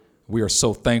We are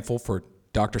so thankful for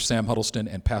Dr. Sam Huddleston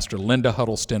and Pastor Linda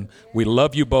Huddleston. We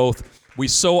love you both. We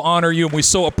so honor you, and we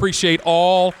so appreciate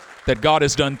all that God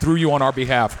has done through you on our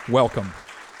behalf. Welcome.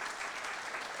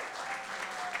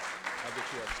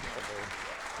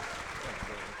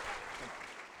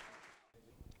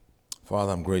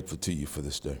 Father, I'm grateful to you for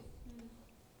this day.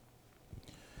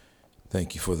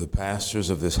 Thank you for the pastors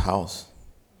of this house,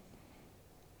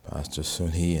 Pastor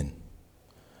Sunhee and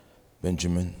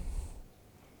Benjamin.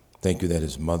 Thank you that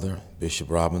his mother,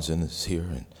 Bishop Robinson, is here,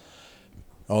 and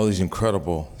all these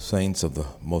incredible saints of the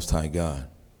Most High God.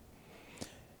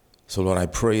 So, Lord, I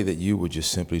pray that you would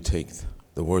just simply take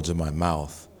the words of my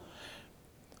mouth,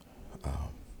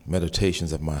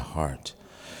 meditations of my heart.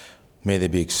 May they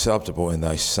be acceptable in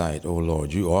thy sight, O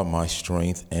Lord. You are my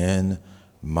strength and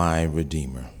my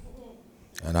Redeemer.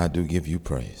 And I do give you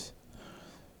praise,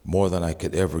 more than I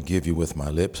could ever give you with my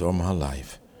lips or my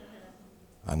life.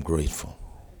 I'm grateful.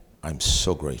 I'm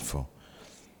so grateful.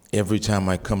 Every time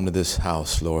I come to this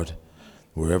house, Lord,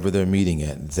 wherever they're meeting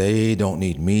at, they don't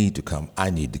need me to come.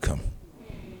 I need to come.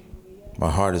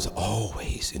 My heart is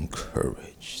always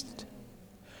encouraged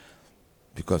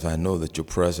because I know that your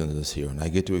presence is here, and I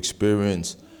get to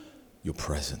experience your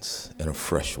presence in a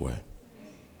fresh way.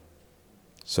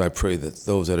 So I pray that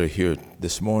those that are here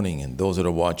this morning and those that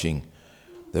are watching,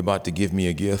 they're about to give me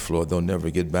a gift, Lord. They'll never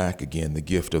get back again the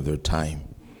gift of their time.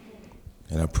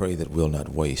 And I pray that we'll not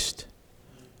waste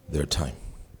their time.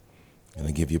 And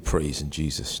I give you praise in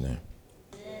Jesus' name.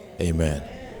 Amen.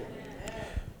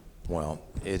 Well,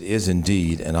 it is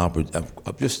indeed an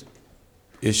opportunity.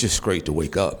 It's just great to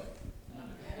wake up.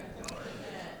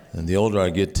 And the older I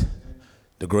get,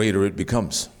 the greater it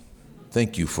becomes.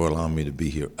 Thank you for allowing me to be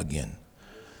here again.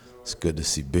 It's good to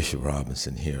see Bishop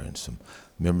Robinson here and some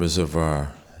members of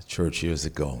our church years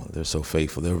ago. They're so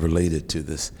faithful. They're related to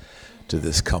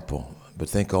this couple. But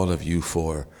thank all of you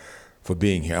for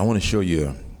being here. I want to show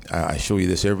you, I show you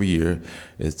this every year.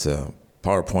 It's a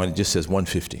PowerPoint. It just says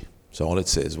 150. So all it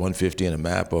says, 150 and a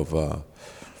map of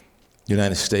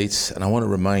United States. And I want to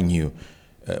remind you,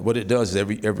 what it does is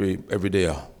every day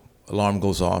a alarm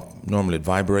goes off. Normally it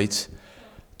vibrates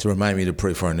to remind me to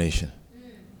pray for our nation.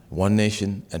 One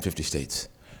nation and 50 states.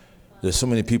 There's so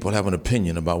many people have an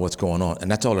opinion about what's going on,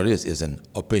 and that's all it is an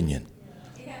opinion.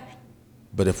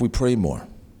 But if we pray more,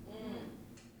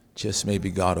 just maybe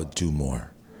God will do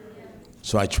more.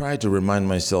 So I try to remind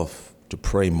myself to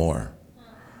pray more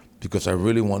because I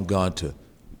really want God to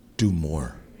do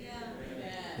more.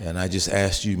 And I just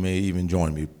asked you may even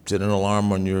join me. Set an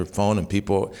alarm on your phone and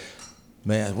people,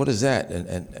 man, what is that?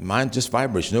 And mine just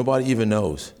vibrates. Nobody even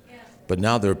knows. But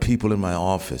now there are people in my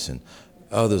office and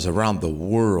others around the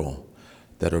world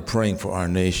that are praying for our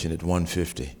nation at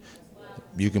 150.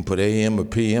 You can put AM or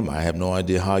PM. I have no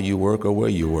idea how you work or where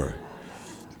you work.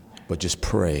 But just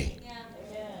pray.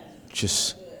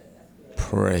 Just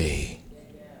pray.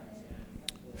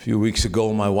 A few weeks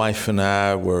ago, my wife and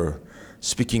I were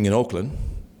speaking in Oakland.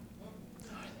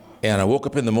 And I woke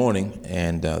up in the morning,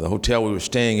 and the hotel we were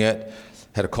staying at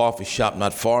had a coffee shop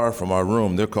not far from our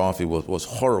room. Their coffee was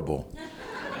horrible.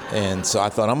 And so I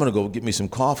thought, I'm going to go get me some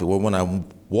coffee. Well, when I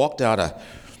walked out, I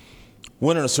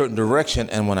went in a certain direction,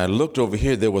 and when I looked over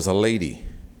here, there was a lady.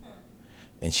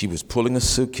 And she was pulling a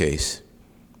suitcase,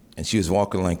 and she was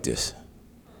walking like this.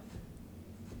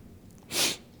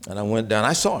 And I went down.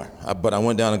 I saw her, but I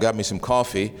went down and got me some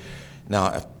coffee.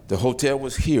 Now, if the hotel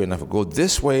was here, and if I go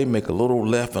this way, make a little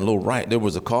left and a little right, there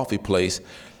was a coffee place.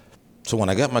 So when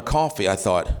I got my coffee, I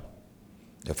thought,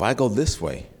 if I go this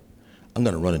way, I'm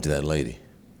going to run into that lady.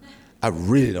 I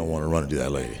really don't want to run into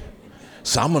that lady.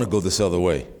 So I'm going to go this other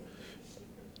way.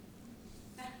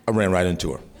 I ran right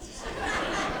into her.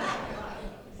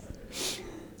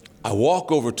 I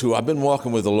walk over to her. I've been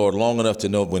walking with the Lord long enough to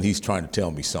know when he's trying to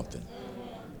tell me something.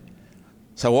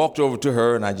 So I walked over to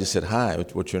her and I just said, hi,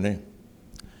 what's your name?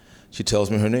 She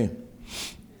tells me her name.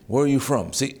 Where are you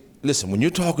from? See, listen, when you're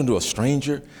talking to a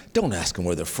stranger, don't ask them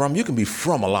where they're from. You can be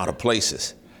from a lot of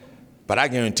places, but I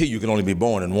guarantee you can only be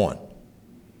born in one.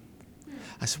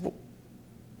 I said, where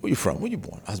are you from? Where you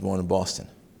born? I was born in Boston.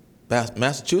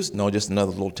 Massachusetts? No, just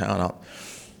another little town out.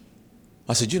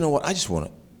 I said, you know what? I just want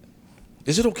to,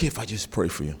 is it okay if I just pray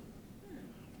for you?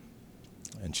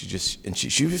 And she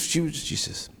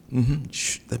says,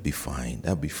 that'd be fine.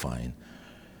 That'd be fine.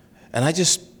 And I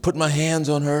just put my hands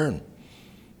on her and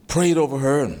prayed over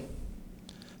her and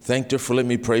thanked her for letting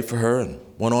me pray for her and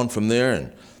went on from there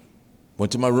and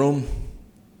went to my room.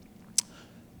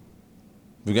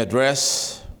 We got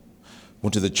dressed,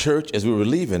 went to the church. As we were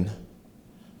leaving,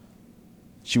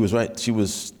 she was right. She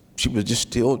was just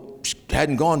still, she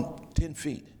hadn't gone 10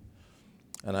 feet.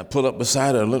 And I pull up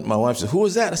beside her and look, my wife says, who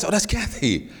is that? I said, oh, that's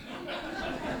Kathy.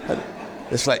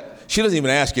 It's like, she doesn't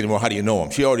even ask anymore, how do you know him?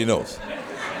 She already knows.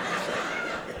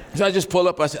 So I just pull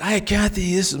up, I said, hi,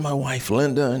 Kathy, this is my wife,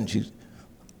 Linda. And she's,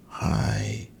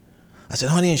 hi. I said,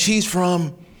 honey, and she's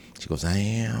from? She goes, I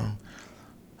am.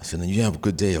 I said, then you have a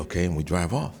good day, okay? And we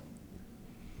drive off.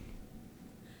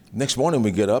 Next morning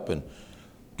we get up and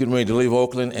getting ready to leave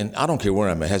Oakland, and I don't care where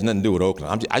I'm at. It has nothing to do with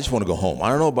Oakland. I just want to go home. I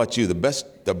don't know about you. The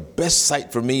best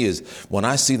sight for me is when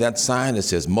I see that sign that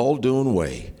says Muldoon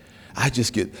Way.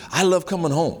 I love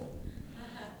coming home.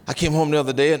 I came home the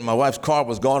other day and my wife's car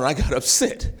was gone and I got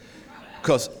upset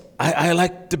because I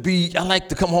like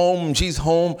to come home and she's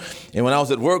home. And when I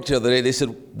was at work the other day, they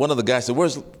said, one of the guys said,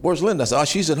 where's Linda? I said, oh,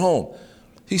 she's at home.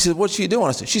 He said, what's she doing?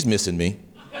 I said, she's missing me.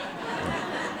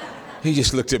 He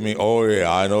just looked at me, oh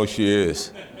yeah, I know she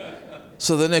is.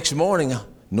 So the next morning,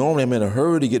 normally I'm in a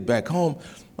hurry to get back home.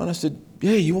 And I said,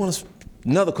 hey, you want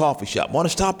another coffee shop? Want to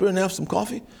stop here and have some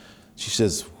coffee? She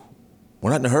says,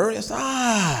 we're not in a hurry? I said,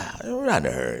 we're not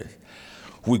in a hurry.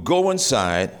 We go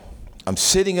inside. I'm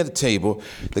sitting at a table.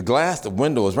 The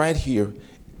window is right here.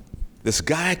 This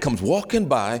guy comes walking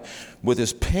by with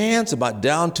his pants about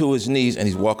down to his knees, and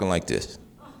he's walking like this.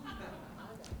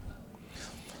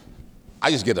 I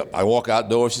just get up. I walk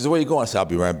outdoors. She said, where you going? I said, I'll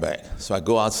be right back. So I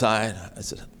go outside. I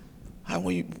said, hi,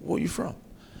 where you from?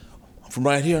 I'm from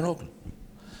right here in Oakland.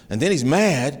 And then he's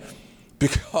mad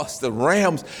because the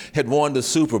Rams had won the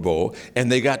Super Bowl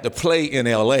and they got to play in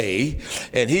L.A.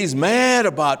 And he's mad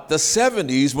about the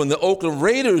 70s when the Oakland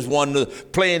Raiders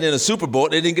playing in a Super Bowl.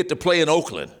 They didn't get to play in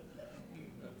Oakland.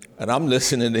 And I'm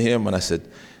listening to him and I said,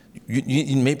 you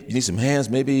need some hands,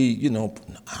 maybe,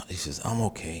 He says, I'm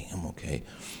okay.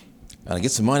 And I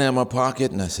get some money out of my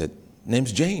pocket, and I said,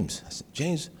 name's James. I said,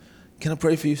 James, can I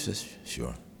pray for you? He says,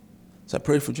 sure. So I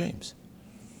prayed for James.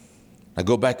 I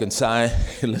go back inside,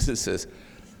 and Lisa says,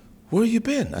 where have you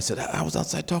been? I said, I was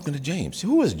outside talking to James.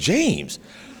 Who is James?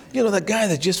 That guy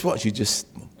that just watched. You just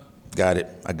got it.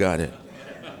 I got it.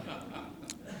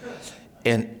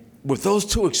 And with those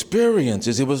two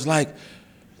experiences, it was like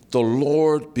the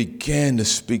Lord began to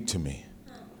speak to me.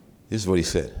 This is what he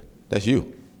said. That's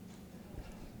you.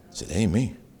 I said, ain't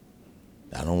me.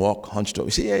 I don't walk hunched over.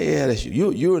 He said, yeah, that's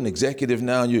you. You're an executive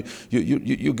now.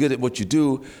 You're good at what you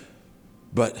do,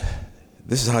 but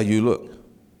this is how you look.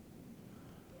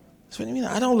 So what do you mean?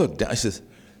 I don't look down. He says,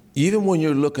 even when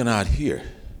you're looking out here,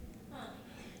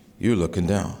 you're looking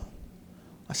down.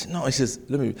 I said, no. He says,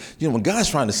 when God's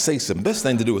trying to say something, the best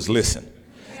thing to do is listen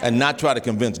and not try to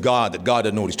convince God that God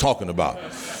doesn't know what he's talking about.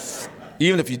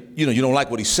 Even if you don't like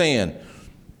what he's saying.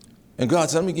 And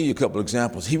God said, let me give you a couple of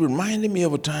examples. He reminded me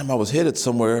of a time I was headed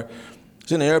somewhere. I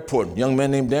was in the airport, a young man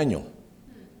named Daniel.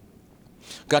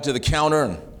 Got to the counter,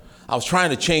 and I was trying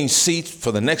to change seats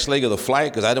for the next leg of the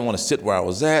flight because I didn't want to sit where I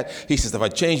was at. He says, if I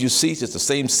change your seats, it's the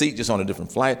same seat, just on a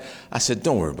different flight. I said,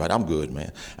 don't worry about it. I'm good,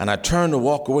 man. And I turned to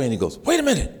walk away, and he goes, wait a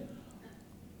minute.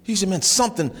 He said, man,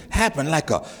 something happened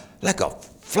like a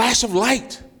flash of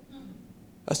light.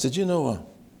 I said,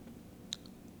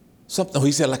 something,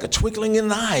 he said, like a twinkling in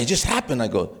an eye. It just happened. I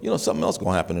go, something else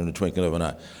going to happen in the twinkling of an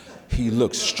eye. He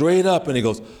looks straight up and he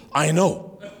goes, I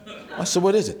know. I said,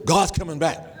 what is it? God's coming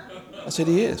back. I said,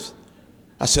 he is.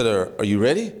 I said, are you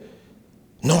ready?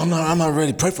 No, I'm not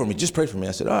ready. Pray for me. Just pray for me.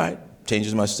 I said, all right.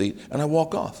 Changes my seat. And I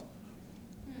walk off.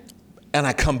 And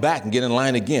I come back and get in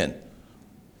line again.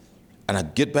 And I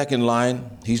get back in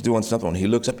line. He's doing something. He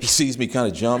looks up. He sees me, kind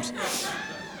of jumps.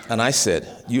 And I said,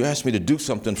 you asked me to do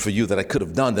something for you that I could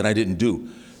have done that I didn't do.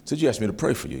 I said, you asked me to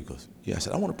pray for you. He goes, yeah. I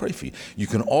said, I want to pray for you. You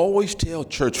can always tell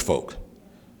church folk.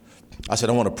 I said,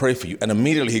 I want to pray for you. And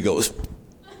immediately he goes.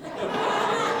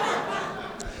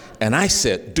 And I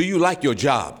said, do you like your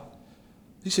job?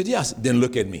 He said, yes. Then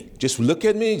look at me. Just look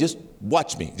at me. Just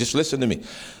watch me. Just listen to me.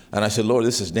 And I said, Lord,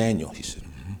 this is Daniel. He said,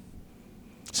 mm-hmm.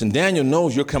 I said, Daniel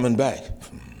knows you're coming back.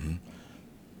 Mm-hmm.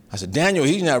 I said, Daniel,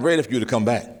 he's not ready for you to come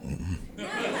back. Mm-hmm.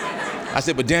 I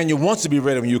said, but Daniel wants to be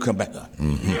ready when you come back.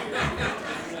 Mm-hmm.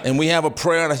 Mm-hmm. And we have a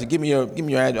prayer, and I said, give me your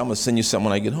address. I'm going to send you something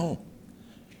when I get home.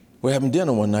 We're having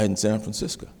dinner one night in San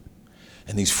Francisco.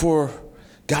 And these 4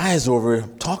 guys over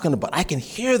talking about, I can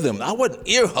hear them. I wasn't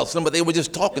ear hustling, but they were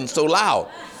just talking so loud.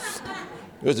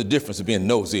 There's a difference of being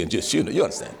nosy and just, you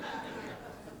understand.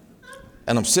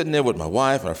 And I'm sitting there with my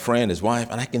wife and a friend, his wife,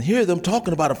 and I can hear them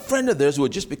talking about a friend of theirs who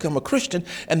had just become a Christian,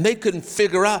 and they couldn't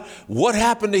figure out what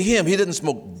happened to him. He didn't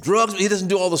smoke drugs. He doesn't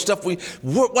do all the stuff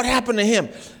what happened to him?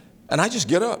 And I just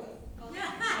get up.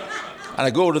 And I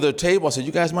go to their table. I said,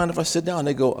 you guys mind if I sit down? And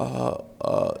they go,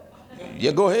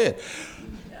 yeah, go ahead.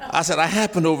 I said, I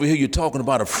happened over here, you're talking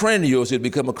about a friend of yours who had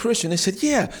become a Christian. They said,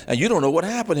 yeah, and you don't know what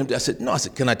happened to him. I said, no. I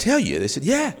said, can I tell you? They said,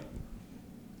 yeah.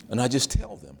 And I just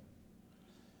tell them.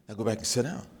 I go back and sit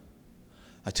down.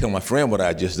 I tell my friend what I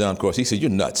had just done. Of course, he said,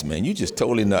 you're nuts, man. You're just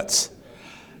totally nuts.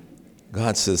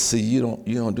 God says, see, you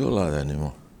don't do a lot of that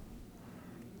anymore.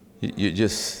 You're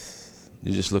just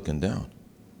looking down.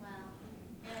 Wow.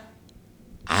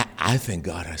 Yeah. I think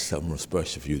God has something real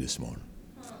special for you this morning.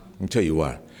 Let me tell you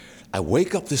why. I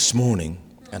wake up this morning,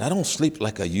 and I don't sleep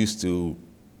like I used to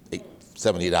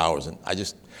 7, 8 hours. And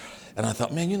I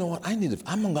thought, man, you know what? I need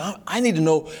to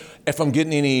know if I'm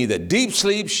getting any of that deep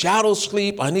sleep, shadow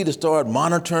sleep. I need to start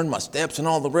monitoring my steps and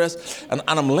all the rest. And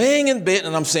I'm laying in bed,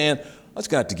 and I'm saying, let's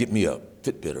got to get me a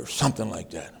Fitbit or something like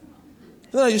that.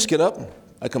 And then I just get up, and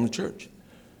I come to church.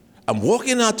 I'm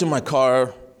walking out to my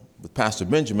car with Pastor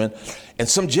Benjamin, and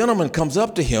some gentleman comes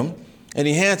up to him, and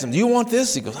he hands him, do you want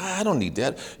this? He goes, I don't need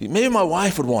that. Maybe my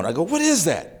wife would want it. I go, what is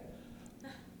that?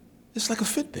 It's like a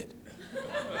Fitbit.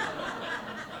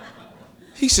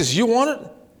 He says, you want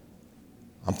it?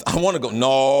 I want to go,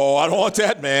 no, I don't want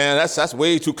that, man. That's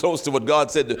way too close to what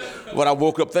God said, what I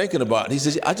woke up thinking about. And he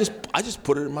says, I just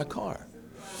put it in my car.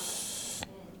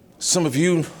 Some of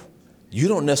you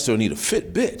don't necessarily need a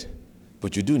Fitbit,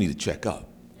 but you do need to check up.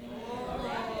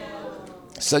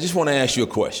 So I just want to ask you a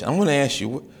question. I want to ask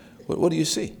you, what do you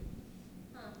see?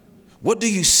 What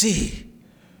do you see?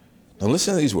 Now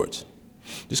listen to these words.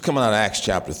 Just coming out of Acts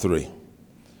chapter 3.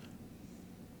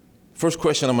 First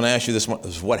question I'm going to ask you this one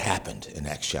is what happened in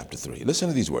Acts chapter 3. Listen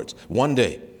to these words. One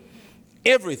day.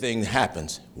 Everything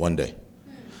happens one day.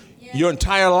 Yeah. Your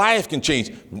entire life can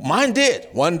change. Mine did.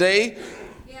 One day,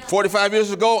 45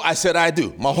 years ago, I said I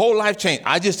do. My whole life changed.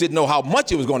 I just didn't know how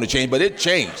much it was going to change, but it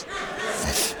changed.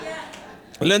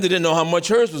 Linda didn't know how much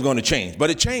hers was going to change,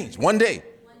 but it changed. One day.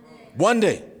 One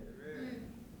day.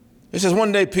 It says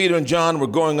one day Peter and John were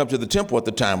going up to the temple at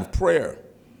the time of prayer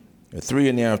at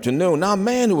 3 p.m. Now a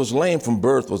man who was lame from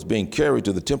birth was being carried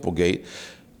to the temple gate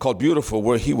called Beautiful,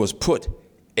 where he was put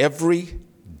every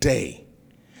day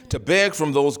to beg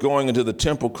from those going into the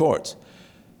temple courts.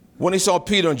 When he saw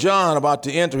Peter and John about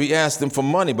to enter, he asked them for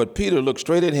money, but Peter looked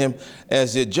straight at him,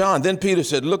 as did John. Then Peter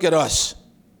said, look at us.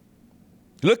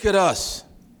 Look at us.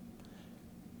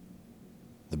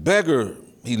 The beggar,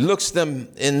 he looks them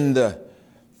in the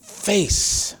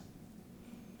face.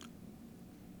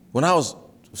 When I was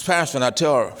pastoring, I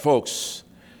tell our folks,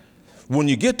 when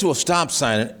you get to a stop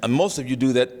sign, and most of you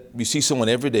do that, you see someone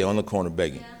every day on the corner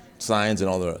begging, signs and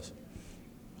all the rest.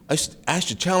 I used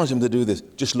to challenge them to do this.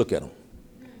 Just look at them.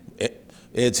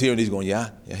 Ed's here and he's going, yeah,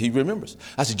 he remembers.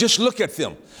 I said, just look at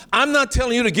them. I'm not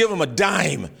telling you to give them a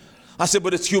dime. I said,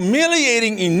 but it's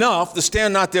humiliating enough to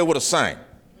stand out there with a sign.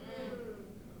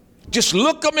 Just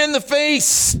look them in the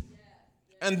face.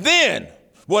 And then,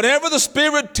 whatever the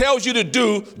Spirit tells you to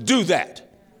do, do that.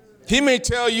 He may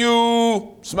tell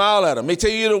you, smile at him, may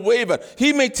tell you to wave at him.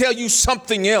 He may tell you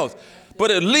something else.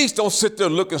 But at least don't sit there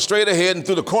looking straight ahead and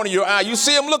through the corner of your eye. You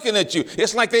see them looking at you.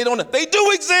 It's like they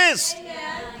do exist.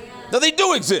 Now, they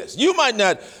do exist. You might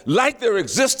not like their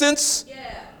existence,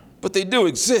 but they do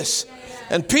exist.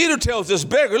 And Peter tells this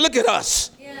beggar, look at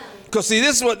us. Because see,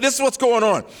 this is what's going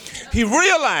on. He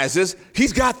realizes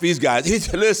he's got these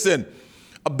guys. Listen,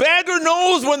 a beggar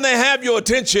knows when they have your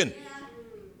attention.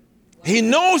 He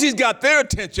knows he's got their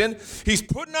attention. He's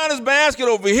putting out his basket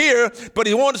over here, but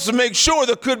he wants to make sure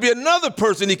there could be another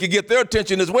person he could get their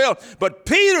attention as well. But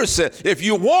Peter said, if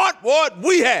you want what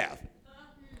we have,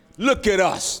 look at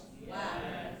us.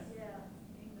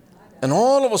 And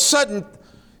all of a sudden,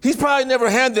 he's probably never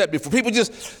had that before. People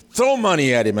just throw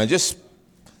money at him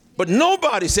but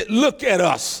nobody said, look at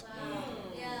us.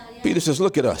 Peter says,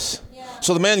 look at us.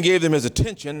 So the man gave them his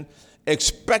attention,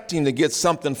 expecting to get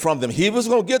something from them. He was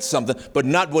going to get something, but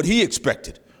not what he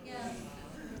expected.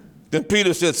 Then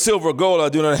Peter said, silver or gold I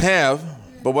do not have,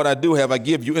 but what I do have I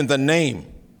give you in the name.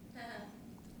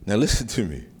 Now listen to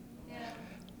me.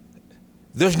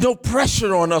 There's no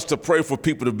pressure on us to pray for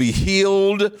people to be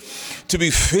healed, to be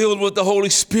filled with the Holy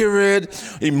Spirit,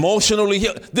 emotionally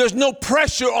healed. There's no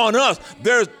pressure on us.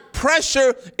 There's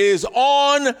pressure is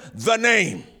on the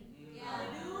name.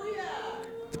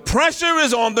 The pressure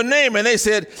is on the name. And they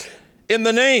said, in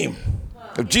the name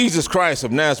of Jesus Christ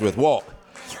of Nazareth, walk.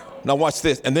 Now watch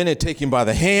this. And then they take him by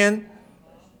the hand.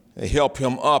 They help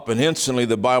him up, and instantly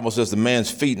the Bible says the man's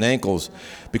feet and ankles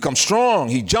become strong.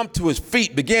 He jumped to his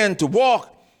feet, began to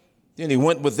walk. Then he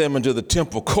went with them into the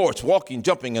temple courts, walking,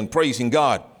 jumping, and praising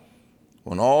God.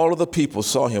 When all of the people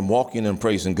saw him walking and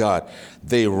praising God,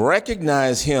 they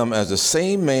recognized him as the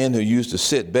same man who used to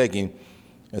sit begging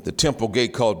at the temple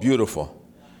gate called Beautiful.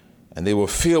 And they were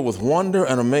filled with wonder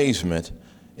and amazement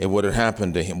at what had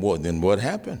happened to him. Well, then what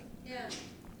happened? Yeah.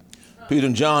 Peter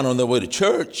and John on their way to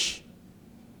church,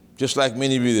 just like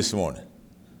many of you this morning.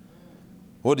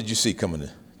 What did you see coming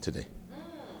today?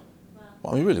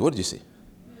 Well, I mean, really, what did you see?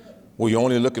 Were you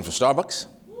only looking for Starbucks?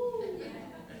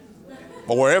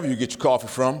 Or wherever you get your coffee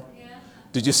from?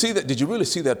 Did you see that? Did you really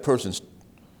see that person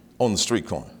on the street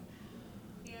corner?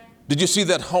 Did you see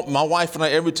that? My wife and I,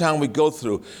 every time we go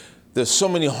through, there's so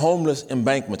many homeless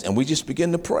embankments, and we just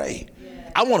begin to pray.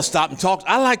 I want to stop and talk.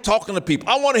 I like talking to people.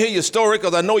 I want to hear your story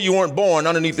because I know you weren't born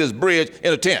underneath this bridge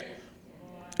in a tent.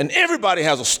 And everybody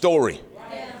has a story.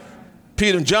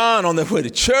 Peter and John on their way to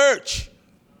church,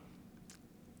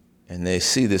 and they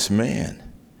see this man.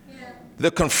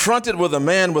 They're confronted with a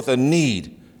man with a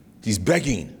need. He's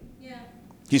begging.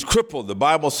 He's crippled, the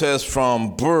Bible says,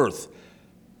 from birth.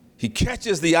 He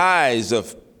catches the eyes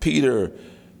of Peter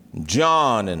and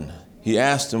John, and he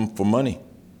asks them for money.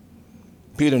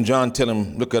 Peter and John tell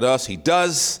him, look at us. He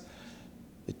does.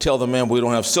 They tell the man, we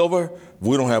don't have silver,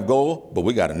 we don't have gold, but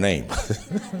we got a name.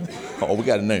 Oh, we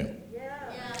got a name.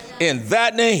 In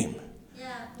that name,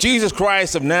 Jesus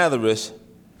Christ of Nazareth,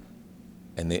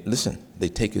 and they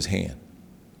take his hand.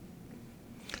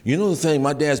 You know the thing,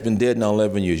 my dad's been dead now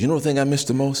 11 years. You know the thing I miss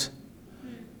the most?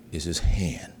 Is his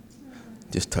hand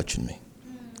just touching me.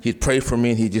 He'd pray for me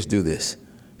and he'd just do this.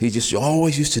 He just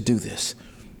always used to do this.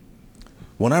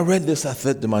 When I read this, I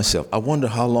said to myself, I wonder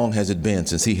how long has it been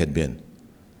since he had been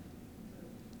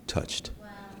touched.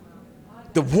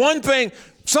 The one thing,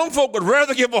 some folk would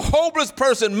rather give a hopeless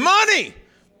person money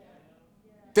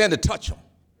than to touch them.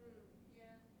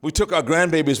 We took our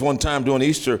grandbabies one time during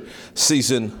Easter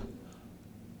season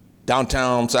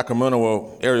downtown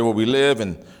Sacramento area where we live,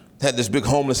 and had this big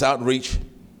homeless outreach.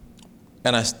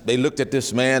 And they looked at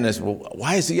this man and said, well,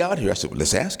 why is he out here? I said, well,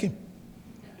 let's ask him.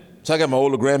 So I got my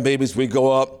older grandbabies. We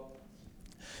go up.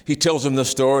 He tells them the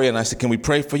story, and I said, can we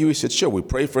pray for you? He said, sure, we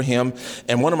pray for him.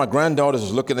 And one of my granddaughters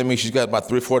is looking at me. She's got about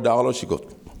 $3 or $4. She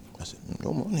goes, I said,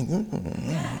 no money.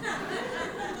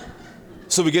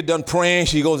 So we get done praying.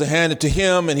 She goes to hand it to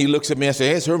him, and he looks at me and says,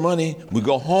 hey, it's her money. We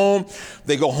go home.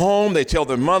 They go home. They tell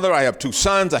their mother, I have 2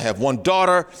 sons. I have 1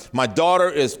 daughter. My daughter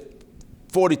is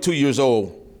 42 years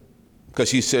old because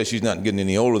she says she's not getting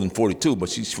any older than 42, but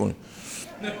she's 20.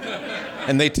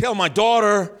 And they tell my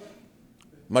daughter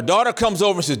comes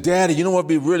over and says, Daddy, you know what would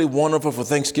be really wonderful for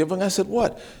Thanksgiving? I said,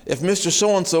 what? If Mr.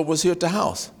 So-and-so was here at the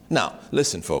house. Now,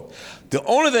 listen, folks. The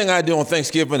only thing I do on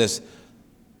Thanksgiving is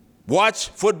watch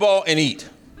football and eat.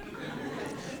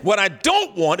 What I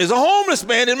don't want is a homeless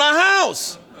man in my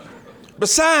house.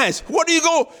 Besides, where do you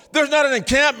go? There's not an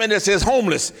encampment that says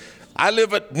homeless. I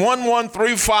live at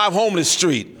 1135 Homeless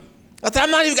Street. I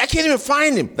can't even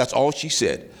find him. That's all she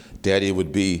said. Daddy, it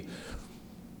would be,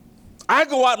 I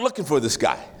go out looking for this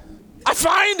guy. I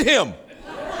find him.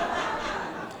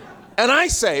 And I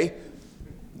say,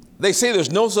 they say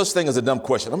there's no such thing as a dumb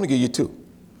question. I'm going to give you 2.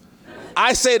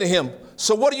 I say to him,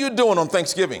 so what are you doing on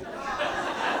Thanksgiving?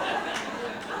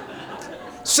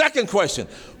 Second question,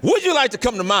 would you like to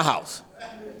come to my house?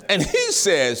 And he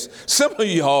says, some of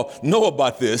y'all know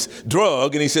about this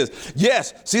drug. And he says,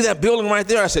 yes. See that building right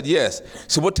there? I said, yes.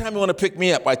 So what time you want to pick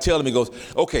me up? I tell him, he goes,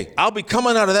 okay, I'll be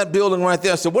coming out of that building right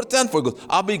there. I said, what's that for? He goes,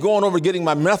 I'll be going over getting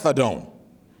my methadone.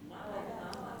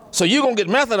 So you're going to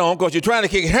get methadone because you're trying to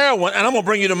kick heroin, and I'm going to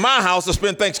bring you to my house to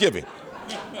spend Thanksgiving.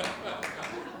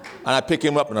 And I pick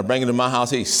him up and I bring him to my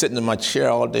house. He's sitting in my chair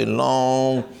all day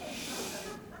long.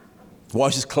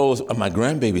 Wash his clothes, and my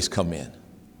grandbabies come in.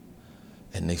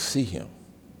 And they see him.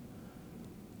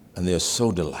 And they're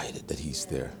so delighted that he's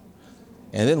there.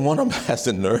 And then one of them has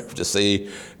the nerve to say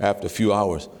after a few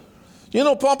hours, you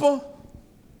know, Papa,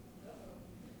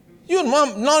 you and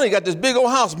Mom Nani got this big old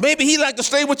house. Maybe he'd like to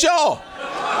stay with y'all.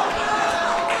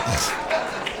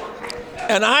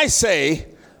 And I say,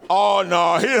 oh,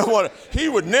 no, he don't want to. He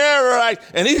would never like.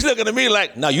 And he's looking at me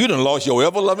like, now you done lost your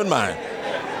ever-loving mind.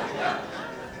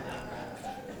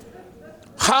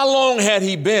 How long had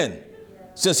he been?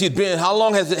 Since he'd been, how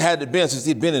long has it had it been since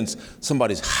he'd been in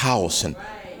somebody's house and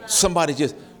somebody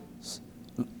just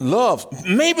loves?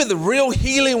 Maybe the real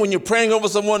healing when you're praying over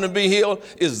someone to be healed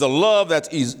is the love that's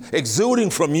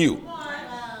exuding from you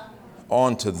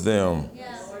onto them.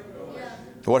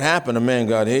 What happened? A man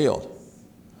got healed.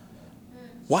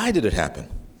 Why did it happen?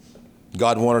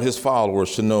 God wanted his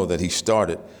followers to know that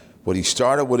what he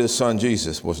started with his son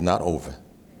Jesus was not over.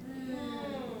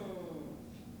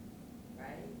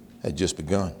 Had just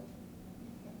begun.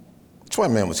 That's why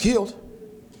man was healed.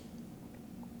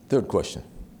 Third question,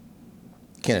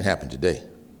 can it happen today?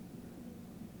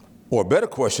 Or a better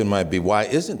question might be, why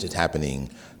isn't it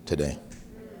happening today?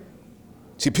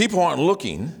 See, people aren't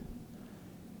looking,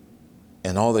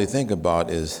 and all they think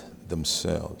about is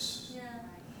themselves. Yeah.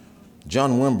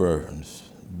 John Wimber's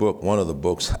book, one of the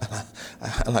books,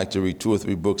 I like to read 2 or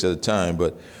 3 books at a time,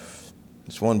 but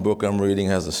this one book I'm reading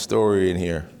has a story in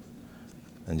here.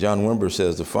 And John Wimber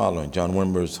says the following. John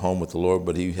Wimber's home with the Lord,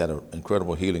 but he had an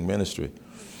incredible healing ministry.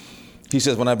 He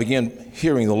says, when I began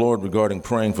hearing the Lord regarding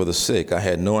praying for the sick, I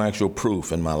had no actual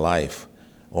proof in my life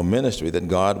or ministry that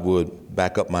God would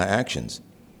back up my actions.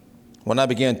 When I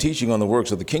began teaching on the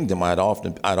works of the kingdom, I'd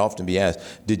often be asked,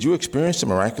 did you experience a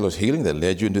miraculous healing that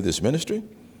led you into this ministry?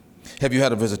 Have you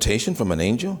had a visitation from an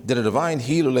angel? Did a divine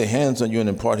healer lay hands on you and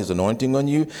impart his anointing on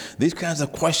you? These kinds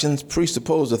of questions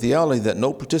presuppose a theology that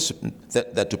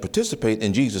that to participate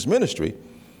in Jesus' ministry,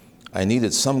 I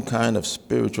needed some kind of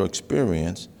spiritual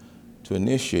experience to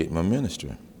initiate my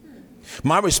ministry.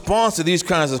 My response to these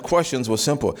kinds of questions was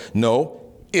simple. No,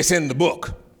 it's in the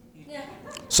book. Yeah.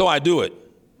 So I do it.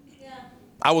 Yeah.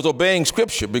 I was obeying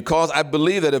scripture because I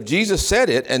believe that if Jesus said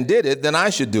it and did it, then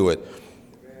I should do it.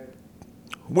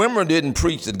 Wimmer didn't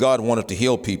preach that God wanted to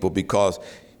heal people because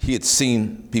he had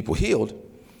seen people healed.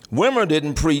 Wimmer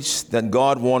didn't preach that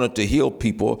God wanted to heal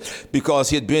people because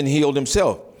he had been healed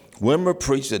himself. Wimmer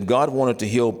preached that God wanted to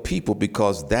heal people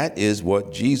because that is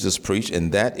what Jesus preached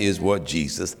and that is what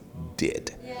Jesus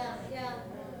did. Yeah. Yeah.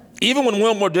 Even when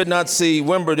Wimber did not see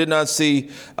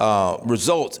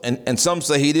results, and some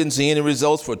say he didn't see any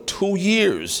results for 2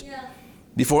 years. Yeah.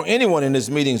 Before anyone in his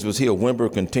meetings was healed,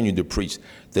 Wimber continued to preach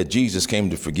that Jesus came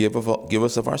to forgive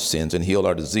us of our sins and heal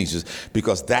our diseases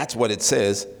because that's what it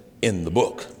says in the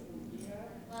book.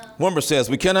 Wimber says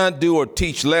we cannot do or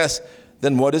teach less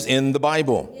than what is in the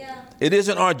Bible. Yeah. It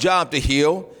isn't our job to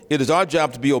heal. It is our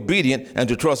job to be obedient and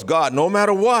to trust God no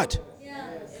matter what. Yeah.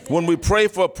 When we pray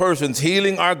for a person's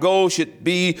healing, our goal should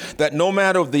be that no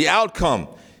matter the outcome,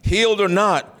 healed or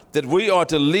not, that we are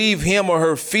to leave him or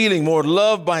her feeling more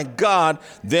loved by God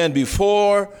than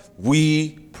before we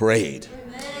prayed.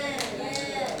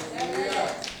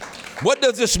 What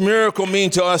does this miracle mean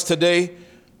to us today?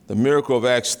 The miracle of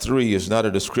Acts 3 is not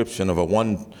a description of a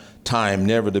one-time,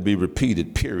 never to be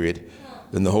repeated period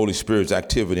in the Holy Spirit's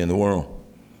activity in the world.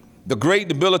 The great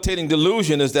debilitating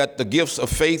delusion is that the gifts of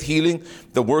faith, healing,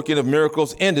 the working of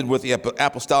miracles ended with the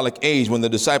apostolic age when the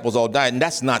disciples all died, and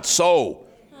that's not so.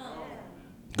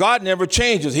 God never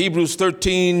changes. Hebrews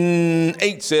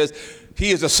 13:8 says,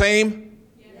 he is the same.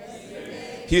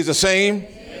 He is the same.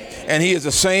 And he is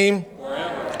the same.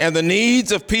 And the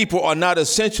needs of people are not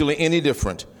essentially any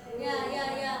different.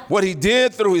 What he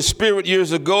did through his spirit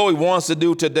years ago, he wants to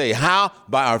do today. How?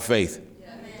 By our faith.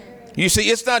 You see,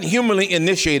 it's not humanly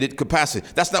initiated capacity.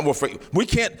 That's not what faith. We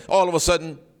can't all of a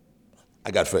sudden,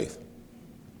 I got faith.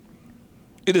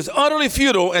 It is utterly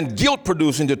futile and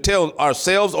guilt-producing to tell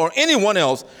ourselves or anyone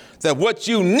else that what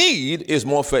you need is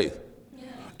more faith. Yeah.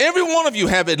 Every one of you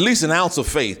have at least an ounce of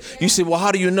faith. Yeah. You say, well,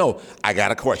 how do you know? I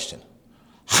got a question.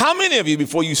 How many of you,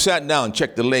 before you sat down,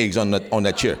 checked the legs on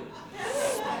that chair?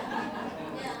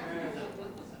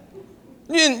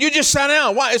 You just sat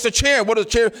down. Why? It's a chair. What is a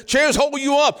chair? Chairs hold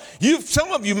you up.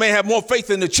 Some of you may have more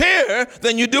faith in the chair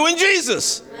than you do in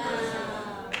Jesus.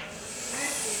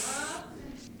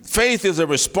 Faith is a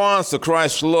response to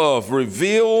Christ's love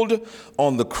revealed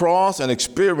on the cross and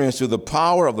experienced through the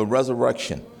power of the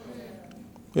resurrection.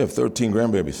 We have 13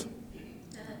 grandbabies.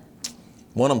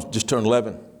 One of them just turned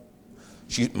 11.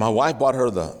 My wife bought her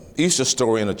the Easter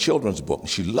story in a children's book.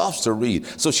 She loves to read.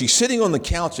 So she's sitting on the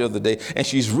couch the other day and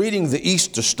she's reading the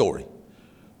Easter story.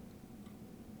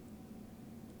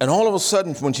 And all of a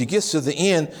sudden, when she gets to the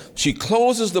end, she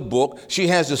closes the book. She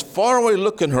has this faraway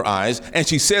look in her eyes and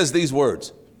she says these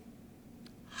words.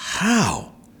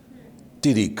 How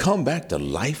did he come back to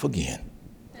life again?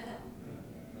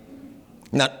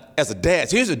 Now, as a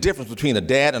dad, here's the difference between a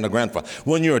dad and a grandfather.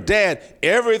 When you're a dad,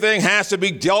 everything has to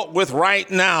be dealt with right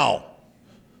now.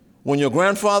 When you're a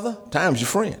grandfather, time's your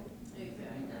friend.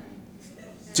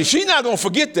 See, she's not going to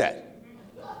forget that.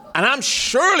 And I'm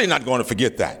surely not going to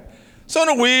forget that. So in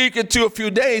a week or two, a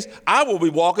few days, I will be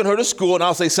walking her to school and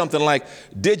I'll say something like,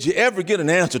 did you ever get an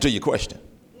answer to your question?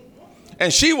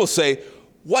 And she will say,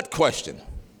 what question?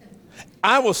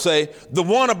 I will say, the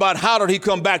one about how did he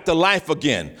come back to life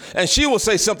again? And she will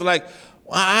say something like,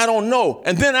 I don't know.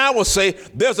 And then I will say,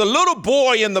 there's a little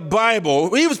boy in the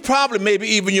Bible. He was probably maybe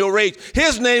even your age.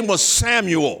 His name was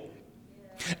Samuel.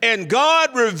 And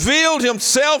God revealed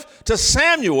himself to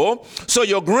Samuel. So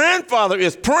your grandfather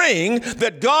is praying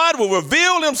that God will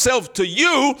reveal himself to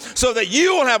you so that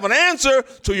you will have an answer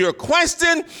to your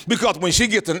question. Because when she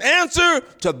gets an answer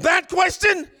to that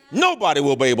question, nobody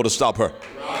will be able to stop her.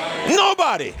 Right.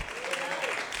 Nobody.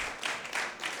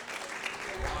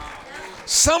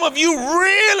 Some of you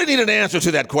really need an answer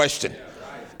to that question.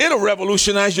 It'll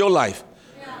revolutionize your life.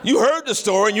 You heard the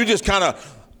story and you just kind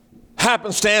of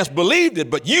happenstance believed it,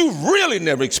 but you really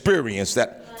never experienced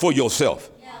that for yourself.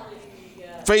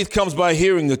 Faith comes by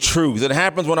hearing the truth. It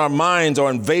happens when our minds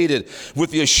are invaded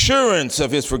with the assurance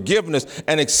of his forgiveness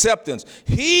and acceptance.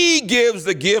 He gives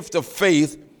the gift of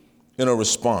faith in a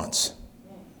response.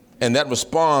 And that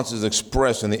response is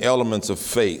expressed in the elements of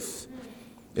faith,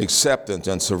 acceptance,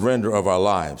 and surrender of our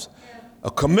lives.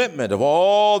 A commitment of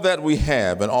all that we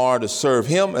have and are to serve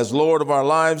him as Lord of our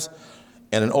lives,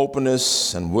 and an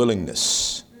openness and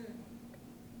willingness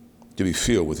to be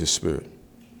filled with his Spirit.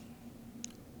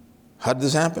 How did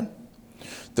this happen?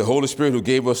 The Holy Spirit, who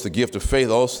gave us the gift of faith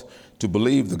also to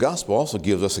believe the gospel, also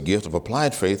gives us a gift of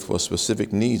applied faith for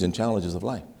specific needs and challenges of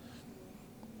life.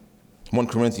 1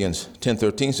 Corinthians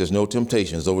 10:13 says, no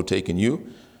temptation has overtaken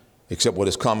you except what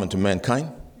is common to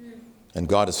mankind. And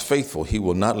God is faithful. He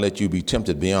will not let you be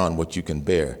tempted beyond what you can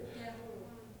bear.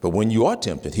 But when you are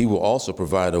tempted, he will also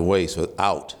provide a way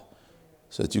out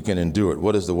so that you can endure it.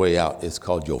 What is the way out? It's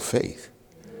called your faith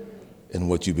in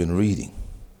what you've been reading.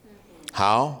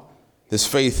 How? This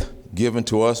faith given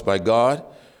to us by God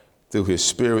through his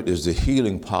Spirit is the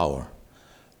healing power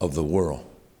of the world.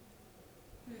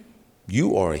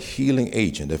 You are a healing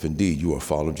agent if indeed you are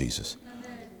following Jesus.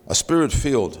 A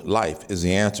Spirit-filled life is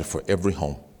the answer for every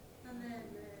home,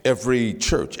 every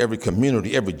church, every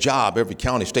community, every job, every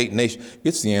county, state, nation.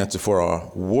 It's the answer for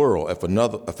our world if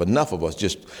enough of us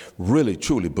just really,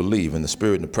 truly believe in the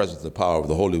Spirit and the presence and the power of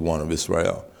the Holy One of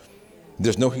Israel.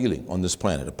 There's no healing on this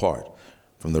planet apart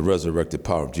from the resurrected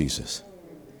power of Jesus.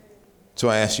 So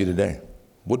I ask you today,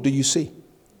 what do you see?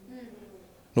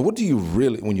 Now, what do you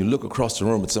really, when you look across the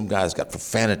room and some guy's got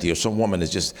profanity or some woman is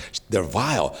just, they're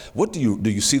vile, what do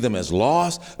you see them as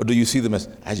lost, or do you see them as,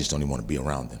 I just don't even want to be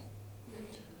around them?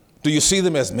 Do you see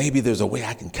them as maybe there's a way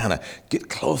I can kind of get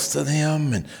close to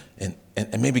them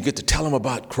and maybe get to tell them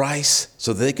about Christ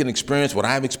so they can experience what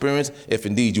I've experienced, if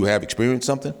indeed you have experienced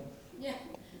something? Yeah.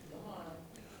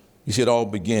 You see, it all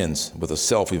begins with a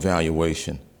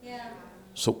self-evaluation. Yeah.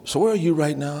 So where are you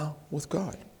right now with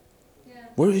God? Yeah.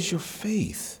 Where is your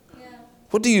faith? Yeah.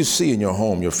 What do you see in your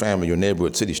home, your family, your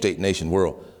neighborhood, city, state, nation,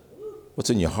 world? What's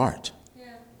in your heart?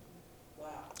 Yeah. Wow.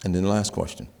 And then the last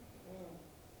question.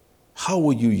 How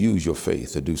will you use your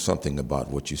faith to do something about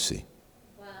what you see?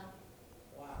 Wow.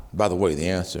 Wow. By the way, the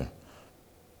answer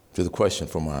to the question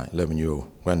from my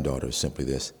 11-year-old granddaughter is simply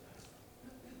this.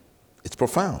 It's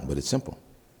profound, but it's simple.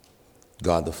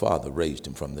 God the Father raised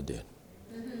him from the dead.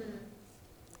 Mm-hmm.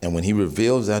 And when he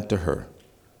reveals that to her,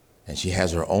 and she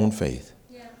has her own faith,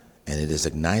 yeah, and it is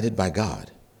ignited by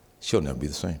God, she'll never be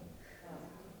the same.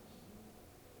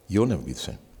 You'll never be the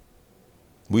same.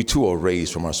 We too are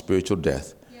raised from our spiritual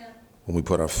death when we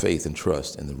put our faith and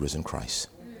trust in the risen Christ.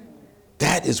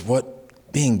 That is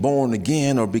what being born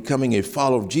again or becoming a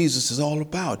follower of Jesus is all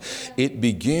about. It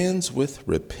begins with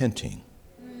repenting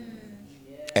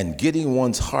and getting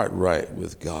one's heart right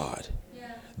with God.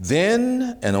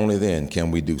 Then and only then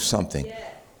can we do something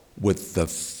with the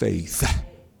faith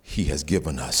he has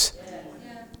given us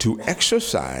to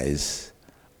exercise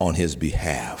on his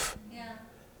behalf.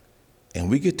 And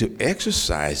we get to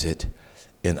exercise it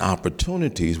in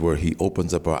opportunities where he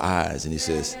opens up our eyes and he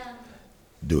says,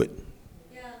 do it.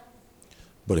 Yeah.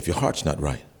 But if your heart's not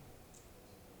right,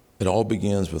 it all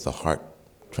begins with a heart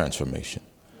transformation.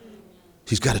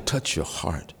 He's got to touch your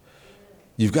heart.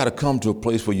 You've got to come to a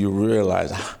place where you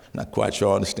realize, I'm not quite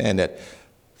sure I understand that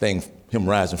thing, him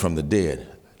rising from the dead.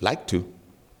 I'd like to.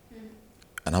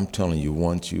 And I'm telling you,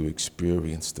 once you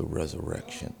experience the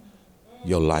resurrection,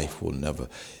 your life will never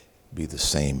be the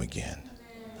same again.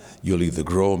 You'll either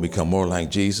grow and become more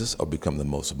like Jesus or become the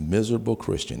most miserable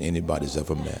Christian anybody's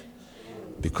ever met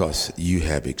because you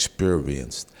have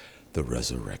experienced the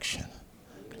resurrection.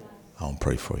 I want to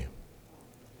pray for you.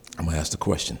 I'm going to ask the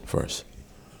question first.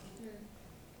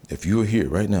 If you're here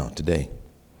right now, today,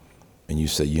 and you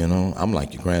say, you know, I'm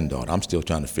like your granddaughter. I'm still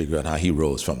trying to figure out how he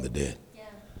rose from the dead. Yeah.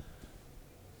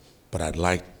 But I'd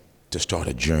like to start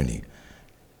a journey.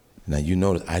 Now, you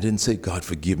notice I didn't say, God,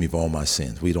 forgive me for all my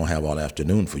sins. We don't have all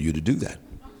afternoon for you to do that.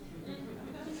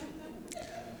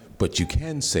 But you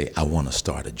can say, I want to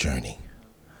start a journey.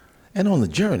 And on the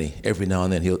journey, every now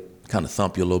and then, he'll kind of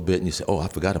thump you a little bit, and you say, oh, I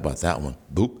forgot about that one.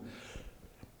 Boop.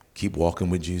 Keep walking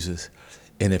with Jesus.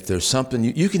 And if there's something,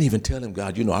 you can even tell him,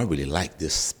 God, you know, I really like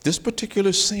this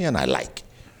particular sin I like.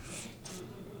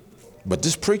 But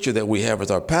this preacher that we have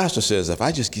as our pastor says, if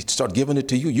I just start giving it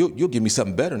to you, you'll give me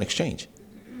something better in exchange.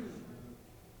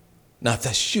 Now, if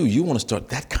that's you want to start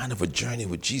that kind of a journey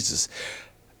with Jesus,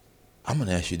 I'm going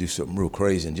to ask you to do something real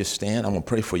crazy and just stand. I'm going to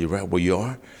pray for you right where you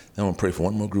are. Then I'm going to pray for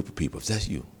one more group of people. If that's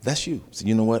you, that's you. So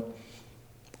you know what?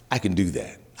 I can do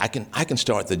that. I can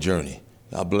start the journey.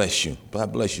 God bless you.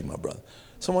 God bless you, my brother.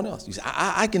 Someone else. You say,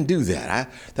 I can do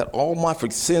that. That all my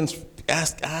sins,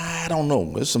 I don't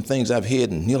know. There's some things I've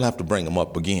hidden. He'll have to bring them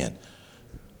up again.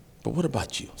 But what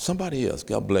about you? Somebody else.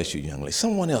 God bless you, young lady.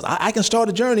 Someone else. I can start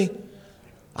a journey.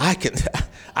 I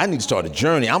need to start a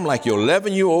journey. I'm like your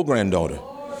 11-year-old granddaughter.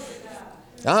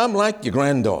 I'm like your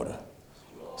granddaughter.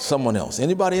 Someone else.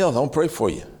 Anybody else? I'm going to pray for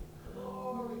you.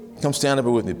 Come stand up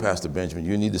with me, Pastor Benjamin.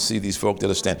 You need to see these folk that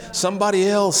are standing. Somebody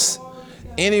else.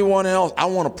 Anyone else. I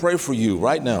want to pray for you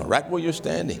right now, right where you're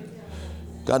standing.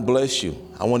 God bless you.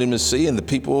 I want him to see, and the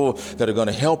people that are going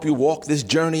to help you walk this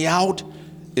journey out,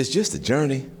 it's just a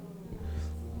journey.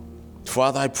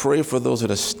 Father, I pray for those that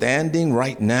are standing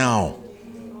right now.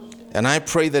 And I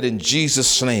pray that in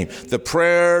Jesus' name, the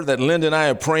prayer that Linda and I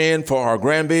are praying for our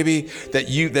grandbaby,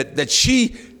 that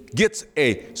she gets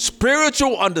a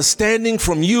spiritual understanding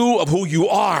from you of who you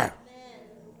are.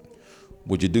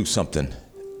 Would you do something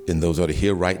in those that are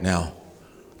here right now?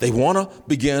 They want to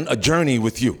begin a journey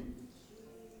with you.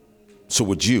 So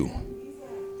would you,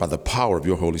 by the power of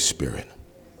your Holy Spirit,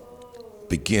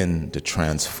 begin to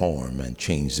transform and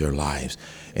change their lives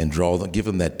and give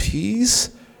them that peace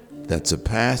that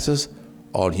surpasses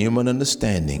all human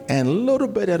understanding, and a little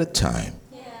bit at a time.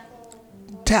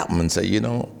 Tap them and say, you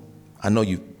know, I know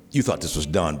you thought this was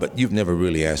done, but you've never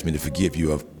really asked me to forgive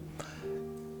you.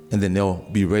 And then they'll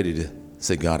be ready to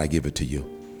say, God, I give it to you.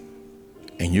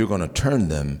 And you're going to turn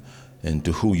them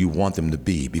into who you want them to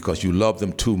be, because you love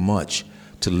them too much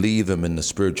to leave them in the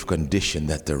spiritual condition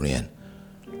that they're in.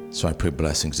 So I pray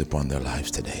blessings upon their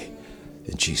lives today.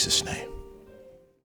 In Jesus' name.